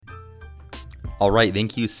All right,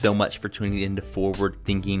 thank you so much for tuning in to Forward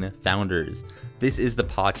Thinking Founders. This is the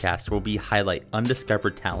podcast where we highlight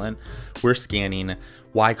undiscovered talent. We're scanning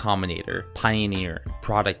Y Combinator, Pioneer,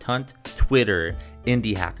 Product Hunt, Twitter,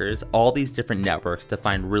 Indie Hackers, all these different networks to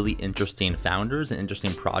find really interesting founders and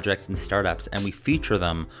interesting projects and startups, and we feature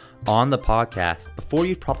them on the podcast before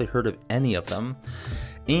you've probably heard of any of them.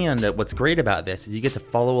 And what's great about this is you get to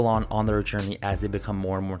follow along on their journey as they become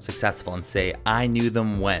more and more successful and say, I knew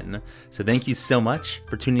them when. So thank you so much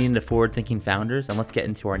for tuning in to Forward Thinking Founders, and let's get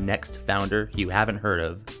into our next founder you haven't heard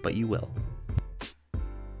of, but you will.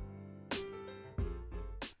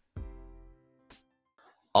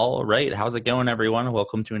 All right, how's it going, everyone?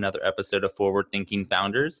 Welcome to another episode of Forward Thinking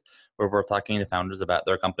Founders, where we're talking to founders about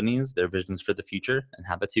their companies, their visions for the future, and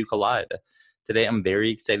how the two collide. Today, I'm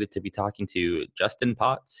very excited to be talking to Justin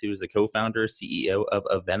Potts, who is the co-founder, CEO of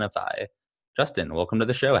Evenify. Justin, welcome to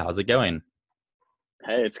the show. How's it going?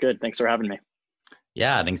 Hey, it's good. Thanks for having me.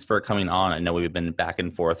 Yeah, thanks for coming on. I know we've been back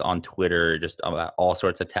and forth on Twitter, just about all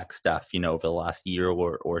sorts of tech stuff, over the last year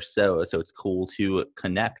or so. So it's cool to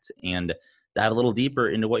connect and dive a little deeper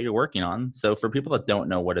into what you're working on. So for people that don't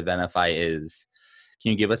know what Evenify is,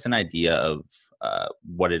 can you give us an idea of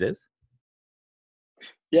what it is?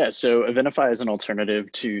 Yeah, so Evenify is an alternative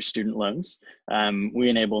to student loans. We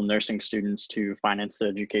enable nursing students to finance their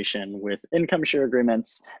education with income share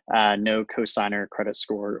agreements, no cosigner, credit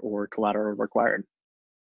score, or collateral required.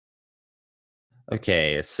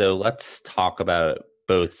 Okay, so let's talk about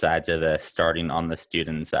both sides of this, starting on the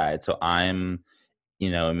student side. So I'm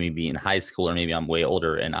maybe in high school, or maybe I'm way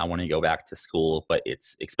older and I want to go back to school, but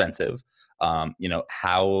it's expensive. How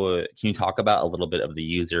can you talk about a little bit of the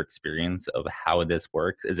user experience of how this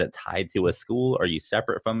works? Is it tied to a school? Are you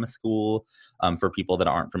separate from a school? For people that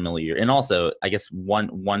aren't familiar, and also, I guess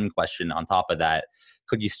one question on top of that,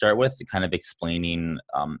 could you start with kind of explaining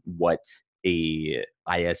what a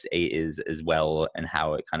ISA is as well, and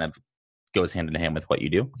how it kind of goes hand in hand with what you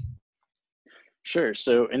do? Sure.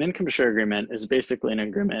 So an income share agreement is basically an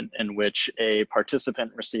agreement in which a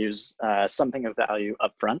participant receives something of value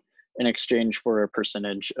upfront in exchange for a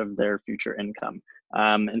percentage of their future income.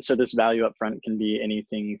 And so this value upfront can be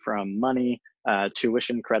anything from money,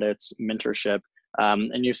 tuition credits, mentorship.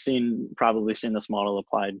 And you've probably seen this model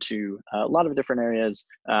applied to a lot of different areas.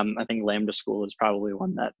 I think Lambda School is probably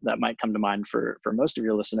one that might come to mind for most of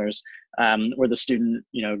your listeners, where the student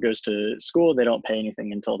goes to school, they don't pay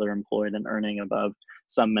anything until they're employed and earning above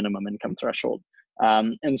some minimum income threshold.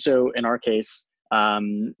 And so in our case,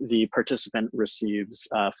 the participant receives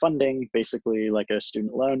funding, basically like a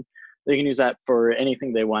student loan. They can use that for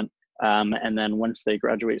anything they want. And then once they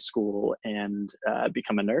graduate school and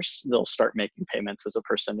become a nurse, they'll start making payments as a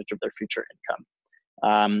percentage of their future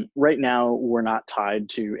income. Right now, we're not tied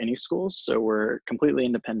to any schools, so we're completely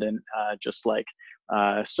independent, just like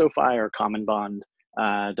SoFi or Common Bond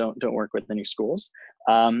don't work with any schools.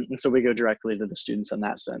 And so we go directly to the students in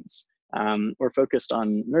that sense. We're focused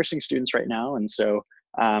on nursing students right now, and so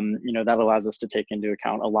that allows us to take into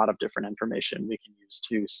account a lot of different information we can use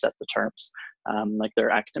to set the terms, like their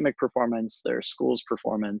academic performance, their school's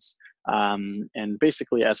performance, and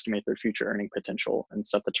basically estimate their future earning potential and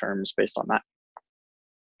set the terms based on that.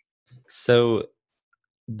 So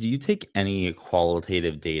do you take any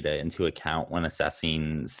qualitative data into account when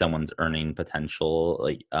assessing someone's earning potential?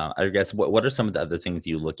 Like, I guess, what are some of the other things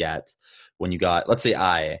you look at when you let's say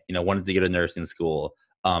wanted to go to nursing school?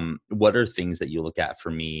 What are things that you look at for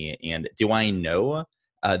me? And do I know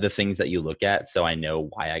the things that you look at so I know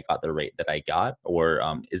why I got the rate that I got? Or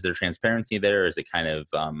is there transparency there? Or is it kind of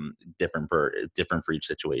different for each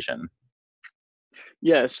situation?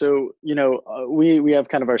 Yeah, so we have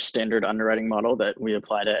kind of our standard underwriting model that we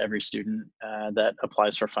apply to every student that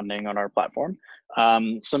applies for funding on our platform.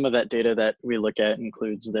 Some of that data that we look at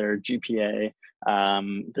includes their GPA,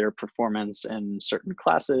 their performance in certain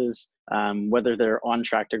classes, whether they're on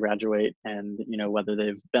track to graduate, and whether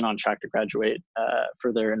they've been on track to graduate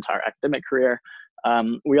for their entire academic career.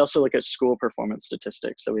 We also look at school performance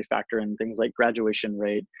statistics, so we factor in things like graduation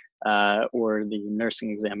rate, or the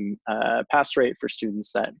nursing exam pass rate for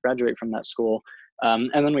students that graduate from that school.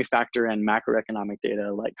 And then we factor in macroeconomic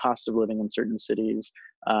data like cost of living in certain cities,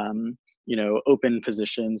 open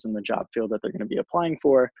positions in the job field that they're going to be applying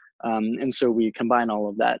for. And so we combine all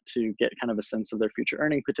of that to get kind of a sense of their future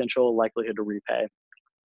earning potential, likelihood to repay.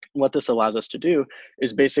 What this allows us to do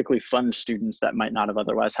is basically fund students that might not have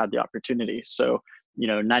otherwise had the opportunity. So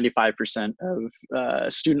 95%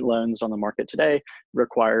 of student loans on the market today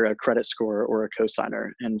require a credit score or a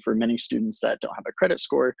cosigner. And for many students that don't have a credit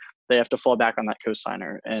score, they have to fall back on that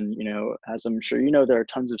cosigner. And, as I'm sure you know, there are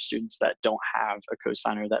tons of students that don't have a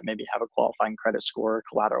cosigner that maybe have a qualifying credit score or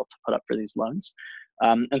collateral to put up for these loans.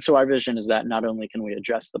 And so our vision is that not only can we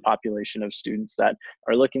address the population of students that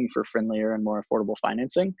are looking for friendlier and more affordable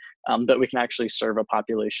financing, but we can actually serve a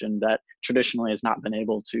population that traditionally has not been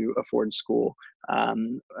able to afford school,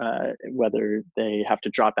 whether they have to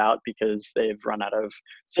drop out because they've run out of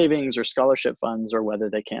savings or scholarship funds, or whether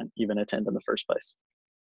they can't even attend in the first place.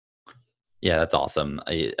 Yeah, that's awesome.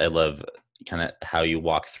 I love kind of how you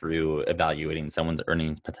walk through evaluating someone's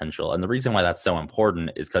earnings potential. And the reason why that's so important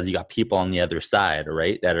is because you got people on the other side,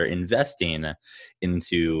 right, that are investing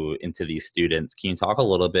into these students. Can you talk a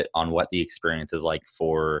little bit on what the experience is like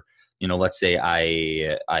for, let's say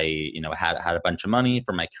I had a bunch of money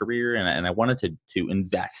for my career and I wanted to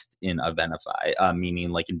invest in Avenify, meaning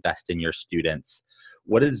like invest in your students.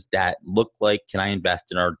 What does that look like? Can I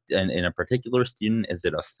invest in a particular student? Is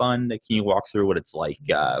it a fund? Can you walk through what it's like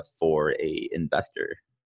for a investor?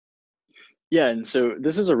 Yeah, and so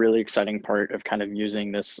this is a really exciting part of kind of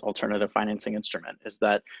using this alternative financing instrument is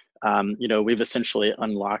that, we've essentially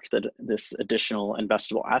unlocked this additional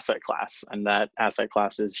investable asset class, and that asset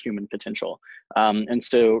class is human potential. And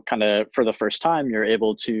so kind of for the first time, you're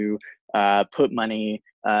able to put money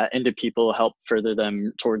into people, help further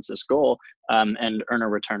them towards this goal, and earn a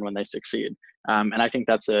return when they succeed. And I think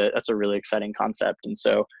that's a really exciting concept. And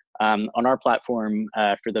so on our platform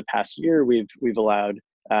for the past year, we've allowed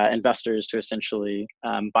investors to essentially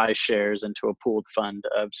buy shares into a pooled fund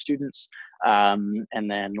of students. And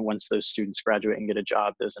then once those students graduate and get a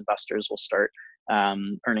job, those investors will start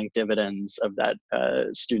earning dividends of that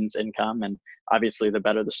student's income. And obviously, the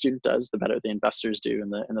better the student does, the better the investors do,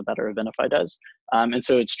 and the better Avenify does. And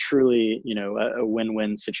so it's truly, a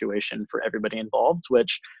win-win situation for everybody involved,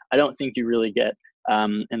 which I don't think you really get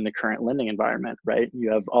in the current lending environment, right?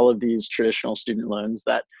 You have all of these traditional student loans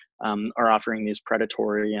that are offering these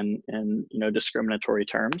predatory and discriminatory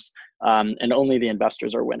terms, and only the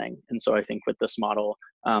investors are winning. And so I think with this model,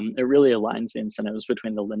 it really aligns the incentives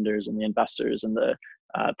between the lenders and the investors and the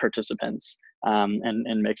participants,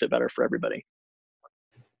 and makes it better for everybody.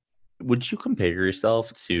 Would you compare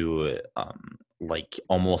yourself to like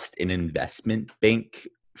almost an investment bank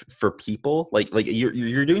for people? Like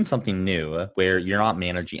you're doing something new where you're not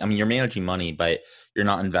managing. I mean, you're managing money, but you're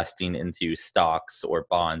not investing into stocks or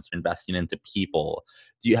bonds. You're investing into people.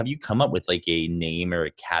 Have you come up with like a name or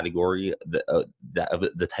a category that of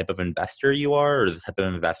the type of investor you are, or the type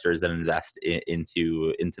of investors that invest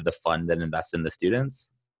into the fund that invests in the students?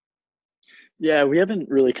 Yeah, we haven't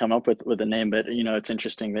really come up with a name, but it's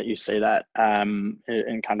interesting that you say that,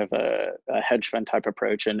 in kind of a hedge fund type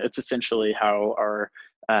approach, and it's essentially how our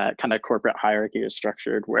kind of corporate hierarchy is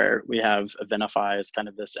structured, where we have Avenify as kind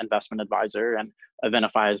of this investment advisor, and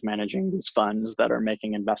Avenify is managing these funds that are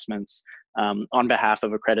making investments on behalf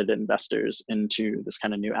of accredited investors into this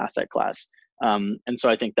kind of new asset class. And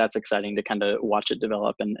so I think that's exciting to kind of watch it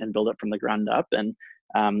develop and build it from the ground up. And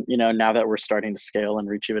now that we're starting to scale and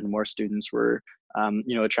reach even more students, we're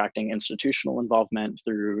attracting institutional involvement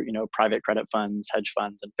through private credit funds, hedge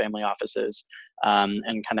funds, and family offices,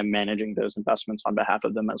 and kind of managing those investments on behalf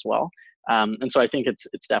of them as well. And so I think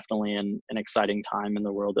it's definitely an exciting time in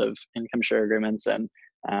the world of income share agreements, and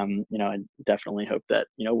I definitely hope that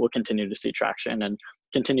we'll continue to see traction and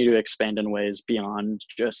continue to expand in ways beyond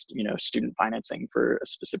just student financing for a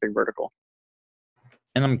specific vertical.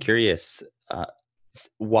 And I'm curious,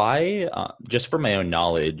 why, just for my own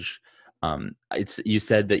knowledge, you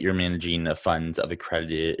said that you're managing a fund of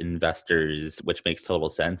accredited investors, which makes total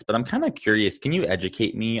sense. But I'm kind of curious, can you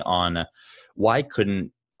educate me on why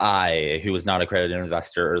couldn't I, who is not a accredited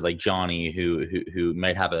investor, or like Johnny, who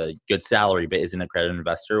might have a good salary but isn't a accredited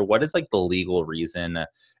investor, what is like the legal reason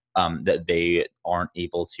that they aren't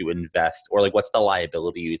able to invest, or like what's the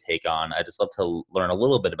liability you take on? I just love to learn a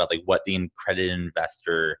little bit about like what the accredited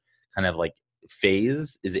investor kind of like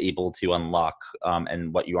phase is able to unlock,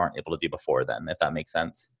 and what you aren't able to do before then, if that makes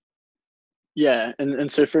sense. Yeah,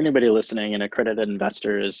 and so for anybody listening, an accredited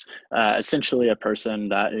investor is essentially a person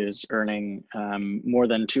that is earning more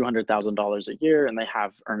than $200,000 a year, and they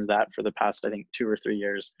have earned that for the past, I think, 2 or 3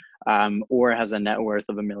 years, or has a net worth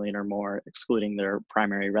of 1 million or more, excluding their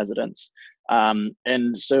primary residence.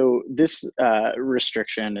 And so this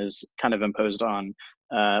restriction is kind of imposed on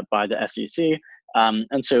by the SEC.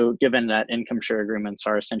 And so given that income share agreements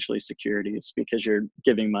are essentially securities because you're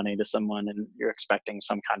giving money to someone and you're expecting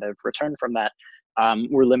some kind of return from that,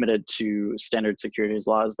 we're limited to standard securities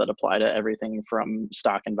laws that apply to everything from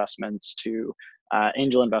stock investments to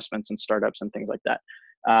angel investments and startups and things like that.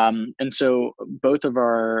 And so both of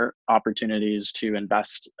our opportunities to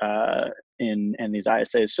invest in these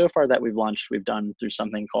ISAs so far that we've launched, we've done through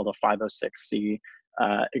something called a 506c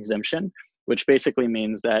exemption, which basically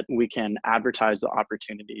means that we can advertise the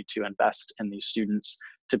opportunity to invest in these students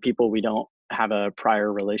to people we don't have a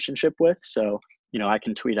prior relationship with. So, I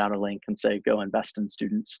can tweet out a link and say, go invest in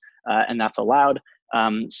students, and that's allowed,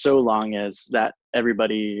 so long as that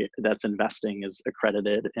everybody that's investing is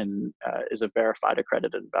accredited and is a verified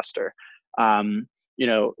accredited investor. And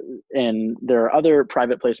there are other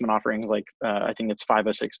private placement offerings like I think it's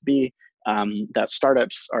 506b that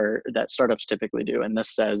startups typically do, and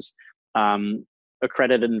this says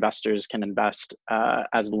accredited investors can invest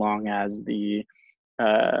as long as the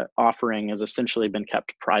offering has essentially been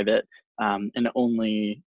kept private and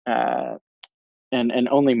only and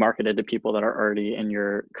only marketed to people that are already in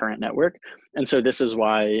your current network. And so this is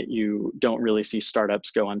why you don't really see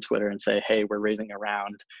startups go on Twitter and say, hey, we're raising a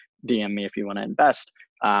round, DM me if you want to invest,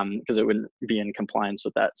 because it wouldn't be in compliance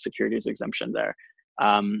with that securities exemption there.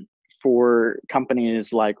 For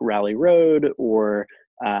companies like Rally Road or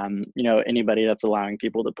anybody that's allowing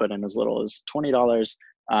people to put in as little as $20,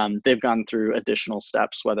 they've gone through additional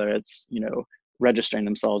steps, whether it's registering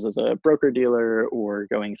themselves as a broker dealer or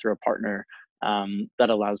going through a partner that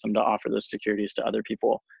allows them to offer those securities to other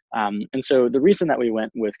people. And so the reason that we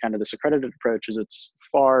went with kind of this accredited approach is it's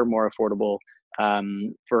far more affordable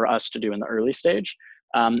for us to do in the early stage.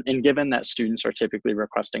 And given that students are typically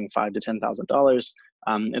requesting $5,000 to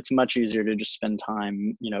 $10,000, it's much easier to just spend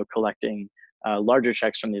time, collecting larger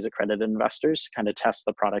checks from these accredited investors, kind of test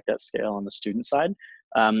the product at scale on the student side.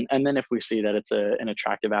 And then if we see that it's an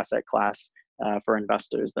attractive asset class for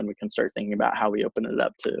investors, then we can start thinking about how we open it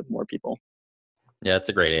up to more people. Yeah, that's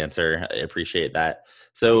a great answer. I appreciate that.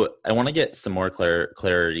 So I want to get some more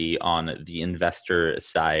clarity on the investor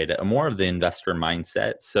side, more of the investor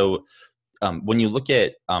mindset. So when you look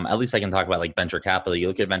at least I can talk about like venture capital, you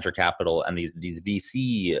look at venture capital and these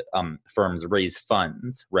VC firms raise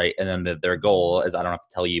funds, right? And then their goal, as I don't have to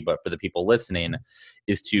tell you, but for the people listening,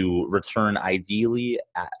 is to return ideally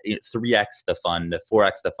at 3x the fund,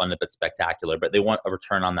 4x the fund if it's spectacular, but they want a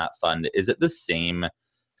return on that fund. Is it the same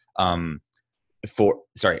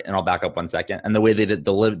and I'll back up 1 second. And the way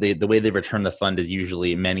the way they return the fund is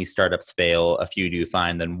usually many startups fail, a few do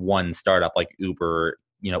fine, then one startup like Uber,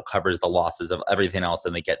 covers the losses of everything else,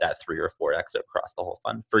 and they get that 3 or 4x across the whole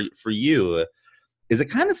fund. For you, is it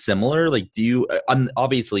kind of similar? Like, do you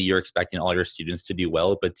obviously you're expecting all your students to do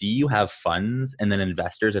well, but do you have funds and then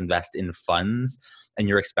investors invest in funds, and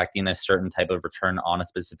you're expecting a certain type of return on a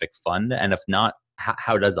specific fund? And if not,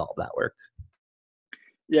 how does all of that work?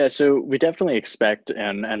 Yeah, so we definitely expect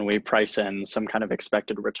and we price in some kind of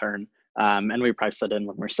expected return. And we price that in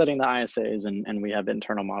when we're setting the ISAs, and we have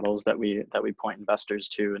internal models that we point investors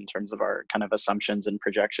to in terms of our kind of assumptions and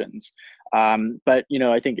projections. But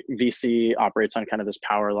I think VC operates on kind of this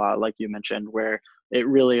power law, like you mentioned, where it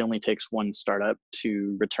really only takes one startup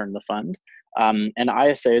to return the fund. And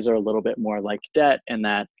ISAs are a little bit more like debt in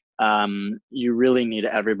that you really need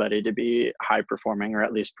everybody to be high performing or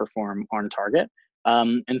at least perform on target.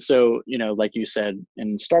 And so, like you said,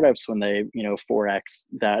 in startups, when they, 4x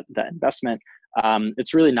that investment,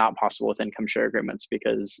 it's really not possible with income share agreements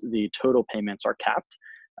because the total payments are capped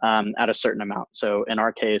at a certain amount. So in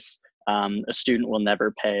our case, a student will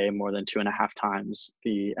never pay more than 2.5 times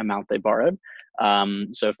the amount they borrowed.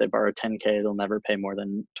 So if they borrow 10K, they'll never pay more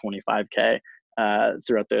than 25K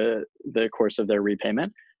throughout the course of their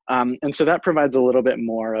repayment. And so that provides a little bit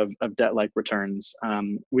more of debt-like returns.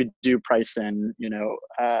 We do price in,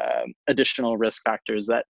 additional risk factors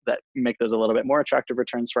that make those a little bit more attractive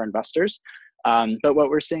returns for investors. But what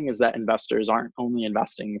we're seeing is that investors aren't only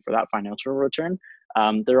investing for that financial return.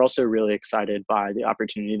 They're also really excited by the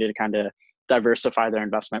opportunity to kind of diversify their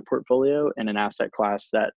investment portfolio in an asset class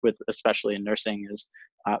that, especially in nursing, is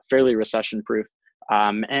fairly recession-proof.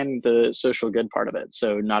 And the social good part of it.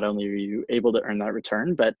 So not only are you able to earn that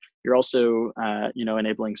return, but you're also,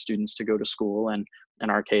 enabling students to go to school, and in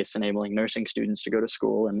our case, enabling nursing students to go to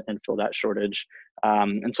school and fill that shortage.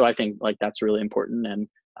 And so I think that's really important. And,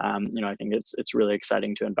 I think it's really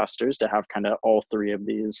exciting to investors to have kind of all three of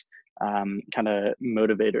these kind of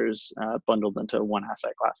motivators bundled into one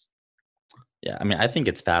asset class. Yeah, I mean, I think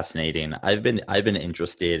it's fascinating. I've been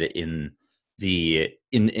interested in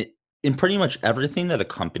in pretty much everything that a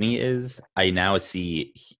company is. I now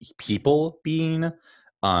see people being,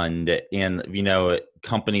 and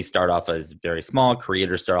companies start off as very small,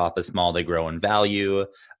 creators start off as small, they grow in value.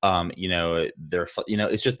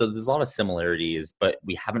 It's just there's a lot of similarities, but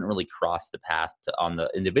we haven't really crossed the path on the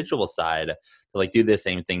individual side to like do the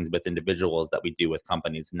same things with individuals that we do with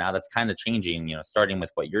companies. Now that's kind of changing, starting with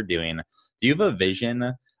what you're doing. Do you have a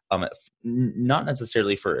vision? Not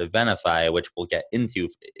necessarily for Evenify, which we'll get into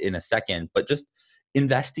in a second, but just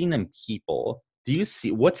investing in people. Do you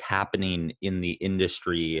see what's happening in the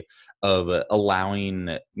industry of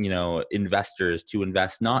allowing, investors to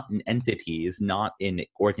invest not in entities, not in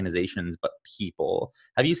organizations, but people?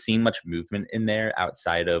 Have you seen much movement in there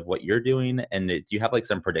outside of what you're doing? And do you have like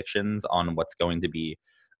some predictions on what's going to be,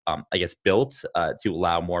 built to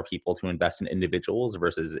allow more people to invest in individuals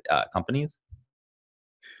versus companies?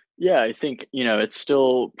 Yeah, I think, it's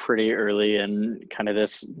still pretty early in kind of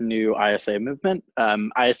this new ISA movement.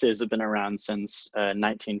 ISAs have been around since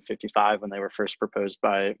 1955 when they were first proposed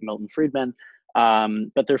by Milton Friedman,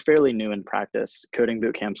 but they're fairly new in practice. Coding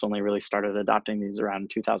boot camps only really started adopting these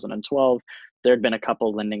around 2012. There had been a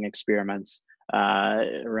couple lending experiments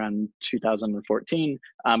around 2014,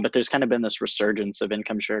 but there's kind of been this resurgence of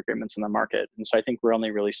income share agreements in the market. And so I think we're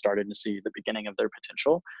only really starting to see the beginning of their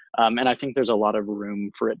potential. And I think there's a lot of room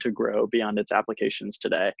for it to grow beyond its applications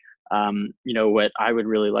today. What I would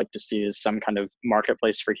really like to see is some kind of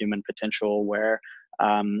marketplace for human potential where,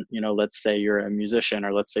 let's say you're a musician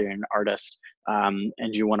or let's say you're an artist,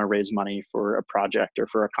 and you want to raise money for a project or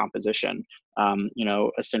for a composition,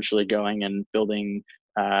 essentially going and building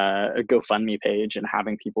a GoFundMe page and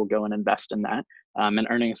having people go and invest in that, and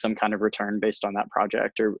earning some kind of return based on that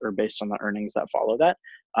project or based on the earnings that follow that.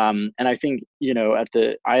 And I think, at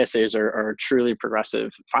the ISAs are a truly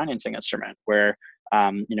progressive financing instrument where,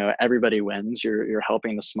 everybody wins. You're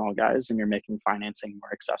helping the small guys and you're making financing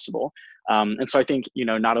more accessible. And so I think,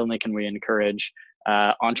 not only can we encourage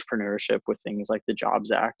entrepreneurship with things like the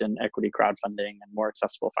Jobs Act and equity crowdfunding and more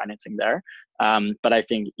accessible financing there, but I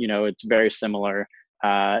think, it's very similar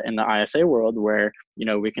in the ISA world where,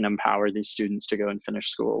 we can empower these students to go and finish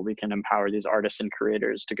school. We can empower these artists and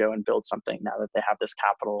creators to go and build something now that they have this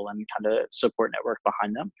capital and kind of support network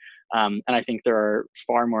behind them. And I think there are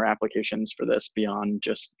far more applications for this beyond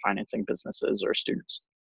just financing businesses or students.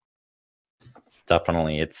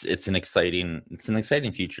 Definitely, it's an exciting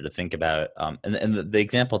future to think about. And the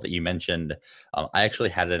example that you mentioned, I actually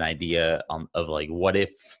had an idea of like what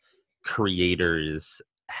if creators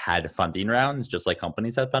had funding rounds, just like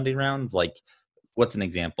companies had funding rounds. Like, what's an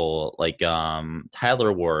example? Like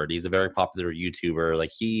Tyler Ward, he's a very popular YouTuber.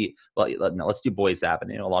 Like let's do Boyce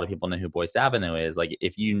Avenue. A lot of people know who Boyce Avenue is. Like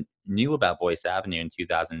if you knew about Boyce Avenue in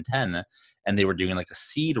 2010 and they were doing like a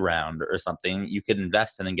seed round or something, you could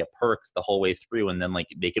invest and then get perks the whole way through, and then like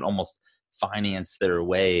they could almost finance their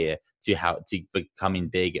way to becoming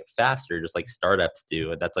big faster, just like startups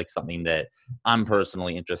do. That's like something that I'm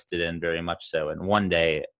personally interested in very much so. And one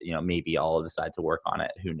day, maybe I'll decide to work on it.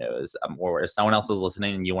 Who knows? Or if someone else is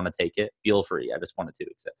listening and you want to take it, feel free. I just want it to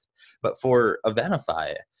exist. But for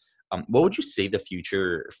Evenify, what would you say the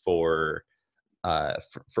future for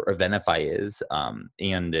Evenify is?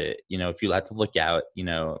 If you had to look out,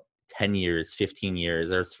 10 years, 15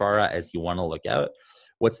 years, or as far as you want to look out,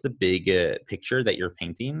 what's the big picture that you're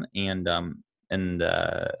painting, and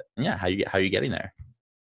how you getting there?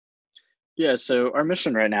 Yeah, so our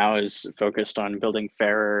mission right now is focused on building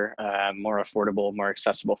fairer, more affordable, more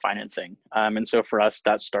accessible financing. And so for us,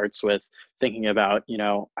 that starts with thinking about,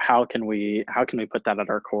 how can we put that at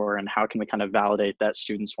our core, and how can we kind of validate that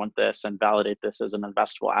students want this and validate this as an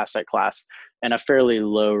investable asset class and a fairly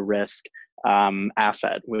low risk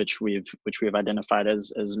asset, which we've identified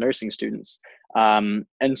as nursing students. And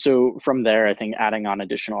so from there, I think adding on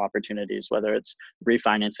additional opportunities, whether it's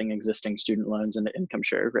refinancing existing student loans into income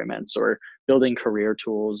share agreements or building career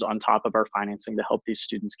tools on top of our financing to help these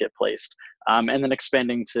students get placed, and then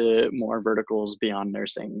expanding to more verticals beyond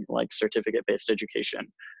nursing, like certificate-based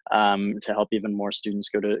education, to help even more students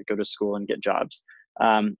go to school and get jobs.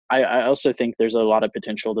 I also think there's a lot of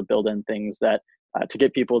potential to build in things that to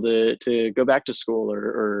get people to go back to school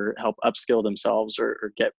or help upskill themselves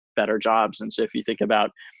or get better jobs. And so if you think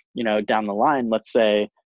about, down the line, let's say,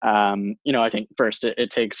 I think first it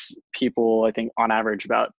takes people, I think on average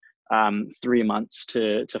about 3 months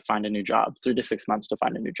to find a new job, 3 to 6 months to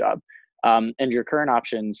find a new job. And your current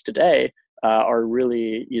options today are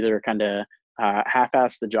really either kind of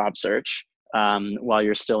half-ass the job search while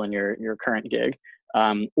you're still in your current gig,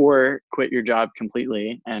 or quit your job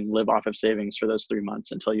completely and live off of savings for those 3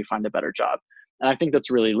 months until you find a better job. And I think that's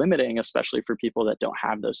really limiting, especially for people that don't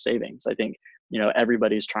have those savings. I think,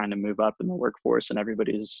 everybody's trying to move up in the workforce and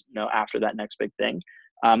everybody's, after that next big thing.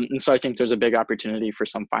 And so I think there's a big opportunity for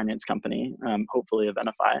some finance company, hopefully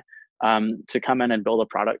Evenify, to come in and build a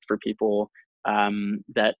product for people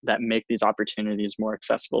that make these opportunities more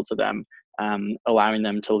accessible to them, allowing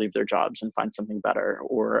them to leave their jobs and find something better,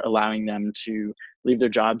 or allowing them to leave their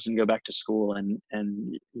jobs and go back to school and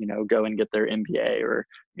go and get their MBA, or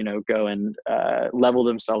go and level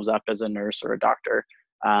themselves up as a nurse or a doctor.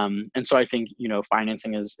 And so I think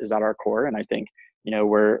financing is at our core, and I think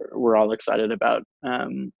we're all excited about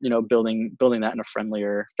building that in a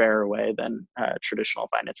friendlier, fairer way than traditional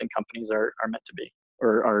financing companies are meant to be,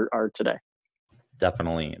 or are today.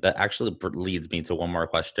 Definitely. That actually leads me to one more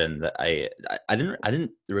question that I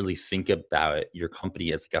didn't really think about your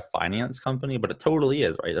company as like a finance company, but it totally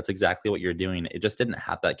is, right? That's exactly what you're doing. It just didn't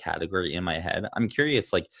have that category in my head. I'm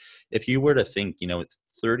curious, like, if you were to think,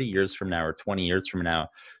 30 years from now or 20 years from now,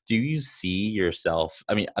 do you see yourself?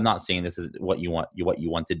 I mean, I'm not saying this is what you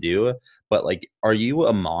want to do, but like, are you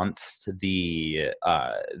amongst the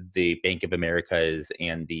Bank of Americas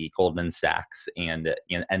and the Goldman Sachs and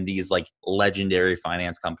these like legendary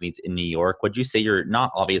finance companies in New York? Would you say you're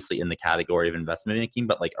not obviously in the category of investment banking,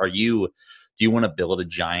 but like, do you want to build a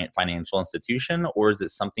giant financial institution, or is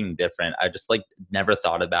it something different? I just like never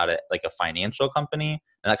thought about it like a financial company,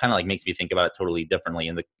 and that kind of like makes me think about it totally differently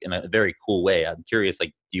in a very cool way. I'm curious,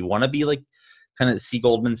 like, do you want to be like kind of see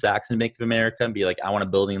Goldman Sachs and Bank of America and be like, I want a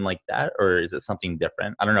building like that, or is it something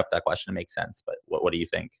different? I don't know if that question makes sense, but what do you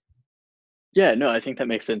think? Yeah, no, I think that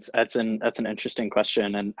makes sense. That's an interesting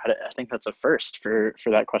question, and I think that's a first for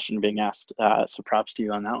that question being asked. So props to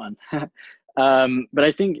you on that one. But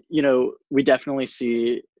I think we definitely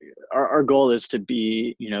see our goal is to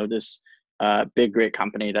be this big great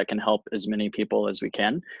company that can help as many people as we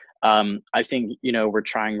can. I think we're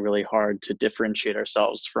trying really hard to differentiate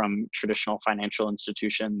ourselves from traditional financial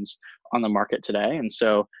institutions on the market today, and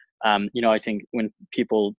so I think when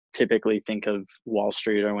people typically think of Wall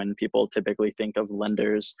Street, or when people typically think of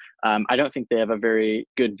lenders, I don't think they have a very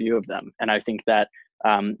good view of them. And I think that,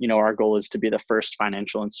 our goal is to be the first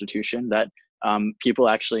financial institution that people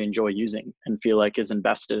actually enjoy using and feel like is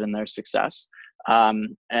invested in their success.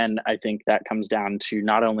 And I think that comes down to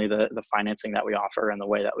not only the financing that we offer and the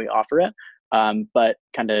way that we offer it, but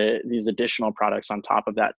kind of these additional products on top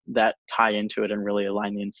of that tie into it and really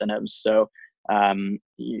align the incentives. So I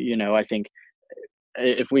think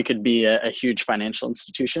if we could be a huge financial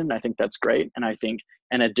institution, I think that's great. And I think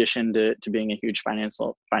in addition to being a huge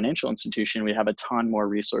financial institution, we have a ton more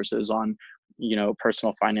resources on,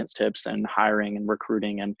 personal finance tips and hiring and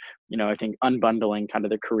recruiting. And, I think unbundling kind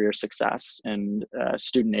of the career success and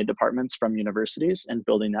student aid departments from universities and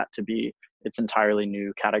building that to be its entirely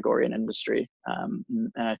new category and industry.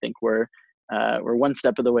 And I think we're one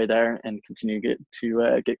step of the way there and continue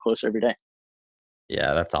to get closer every day.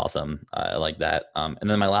 Yeah, that's awesome. I like that. And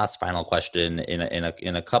then my last final question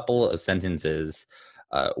in a couple of sentences,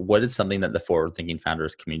 what is something that the Forward Thinking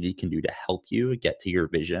Founders community can do to help you get to your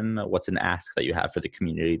vision? What's an ask that you have for the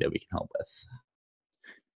community that we can help with?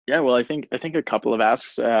 Yeah, well, I think a couple of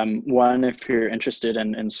asks. One, if you're interested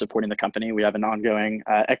in supporting the company, we have an ongoing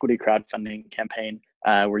equity crowdfunding campaign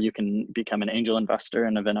where you can become an angel investor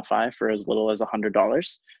in Evenify for as little as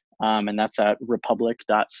 $100. And that's at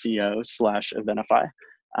republic.co/Evenify.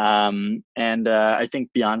 And I think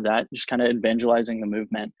beyond that, just kind of evangelizing the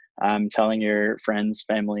movement, telling your friends,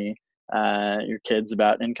 family, your kids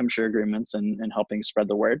about income share agreements and helping spread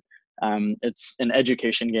the word. It's an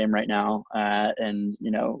education game right now. And,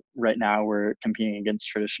 right now we're competing against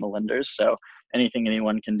traditional lenders. So anything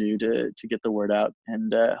anyone can do to get the word out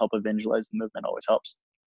and help evangelize the movement always helps.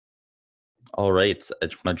 All right. I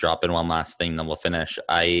just want to drop in one last thing, then we'll finish.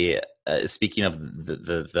 Speaking of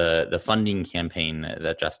the funding campaign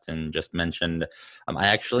that Justin just mentioned, I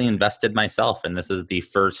actually invested myself, and this is the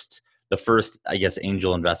first, I guess,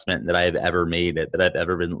 angel investment that I've ever made, that I've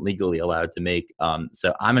ever been legally allowed to make.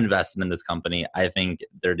 So I'm invested in this company. I think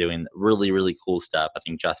they're doing really, really cool stuff. I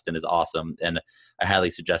think Justin is awesome, and I highly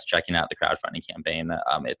suggest checking out the crowdfunding campaign.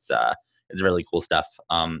 It's really cool stuff.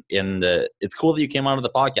 And it's cool that you came onto the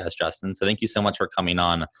podcast, Justin. So thank you so much for coming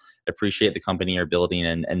on. Appreciate the company you're building,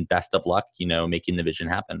 and best of luck, making the vision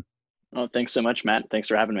happen. Well, thanks so much, Matt. Thanks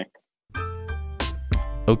for having me.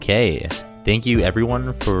 Okay. Thank you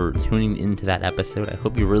everyone for tuning into that episode. I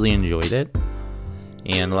hope you really enjoyed it.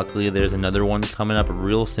 And luckily there's another one coming up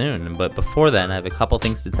real soon. But before then, I have a couple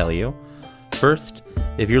things to tell you. First,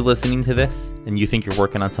 if you're listening to this and you think you're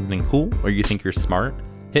working on something cool, or you think you're smart,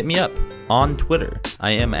 hit me up on Twitter.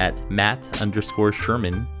 I am at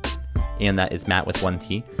Matt_Sherman, and that is Matt with one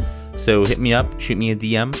T. So hit me up, shoot me a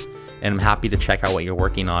DM, And I'm happy to check out what you're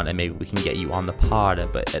working on, and maybe we can get you on the pod.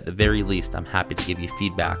 But at the very least, I'm happy to give you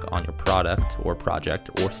feedback on your product or project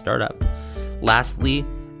or startup. Lastly,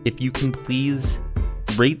 if you can please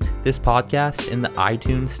rate this podcast in the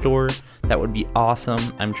iTunes store, that would be awesome.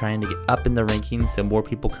 I'm trying to get up in the rankings so more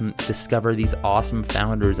people can discover these awesome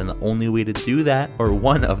founders, and the only way to do that, or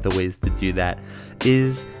one of the ways to do that,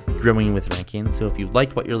 is growing with rankings. So if you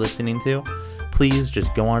like what you're listening to, please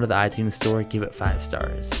just go onto the iTunes store, give it 5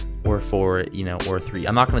 stars or 4, or 3.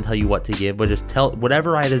 I'm not going to tell you what to give, but just tell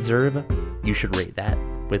whatever I deserve, you should rate that.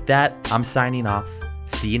 With that, I'm signing off.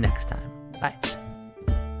 See you next time. Bye.